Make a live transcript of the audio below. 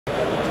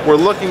We're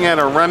looking at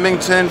a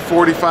Remington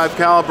 45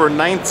 caliber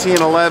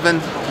 1911,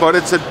 but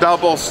it's a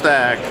double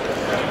stack.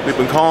 We've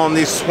been calling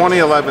these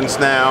 2011s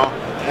now,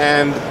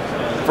 and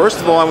first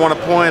of all, I want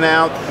to point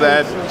out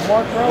that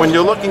when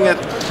you're looking at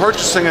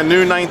purchasing a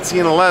new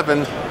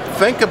 1911,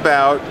 think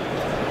about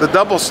the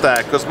double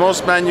stack, because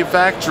most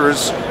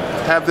manufacturers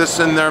have this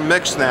in their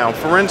mix now.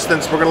 For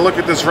instance, we're going to look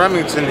at this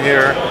Remington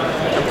here,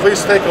 and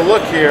please take a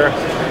look here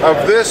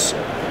of this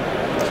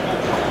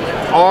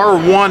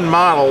R1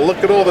 model.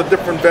 Look at all the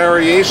different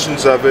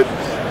variations of it.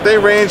 They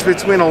range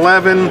between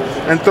 $1,100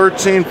 and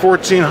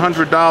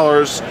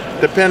 $1,400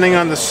 depending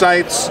on the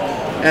sights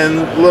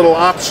and little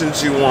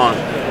options you want.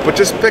 But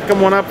just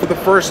picking one up for the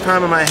first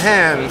time in my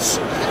hands,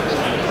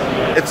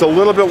 it's a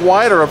little bit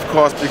wider, of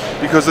course,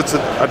 because it's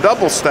a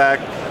double stack,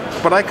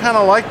 but I kind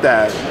of like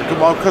that,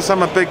 well, because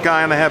I'm a big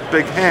guy and I have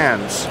big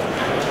hands.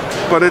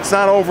 But it's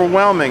not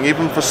overwhelming,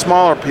 even for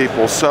smaller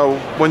people. So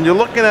when you're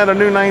looking at a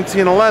new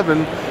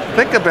 1911,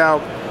 think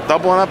about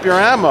doubling up your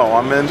ammo.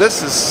 I mean,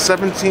 this is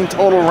 17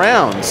 total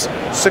rounds,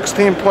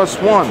 16 plus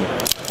 1.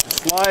 The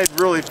slide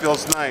really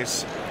feels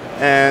nice,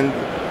 and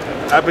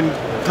I've been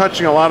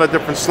touching a lot of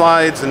different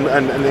slides and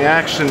the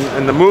action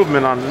and the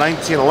movement on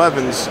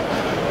 1911s.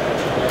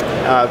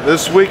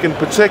 This week in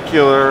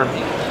particular,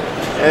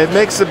 it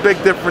makes a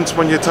big difference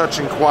when you're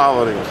touching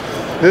quality.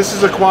 This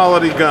is a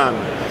quality gun.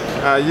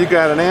 You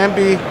got an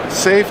ambi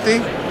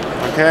safety,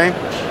 okay?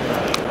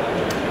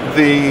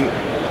 The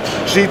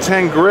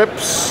G10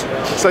 grips.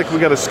 Looks like we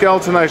got a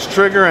skeletonized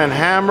trigger and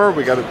hammer.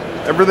 We got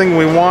everything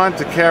we want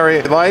to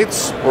carry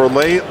lights or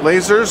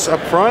lasers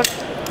up front,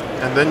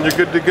 and then you're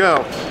good to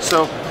go.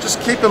 So just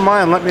keep in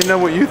mind, let me know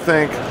what you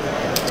think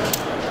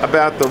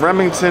about the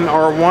Remington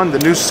R1, the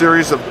new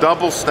series of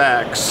double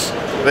stacks.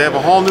 They have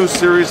a whole new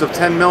series of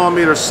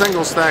 10mm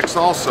single stacks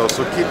also,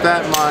 so keep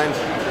that in mind.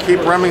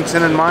 Keep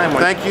Remington in mind.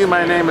 Thank you,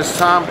 my name is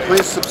Tom.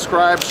 Please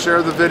subscribe,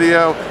 share the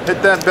video,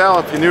 hit that bell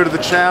if you're new to the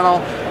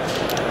channel.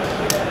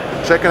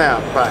 Check it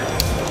out. Bye.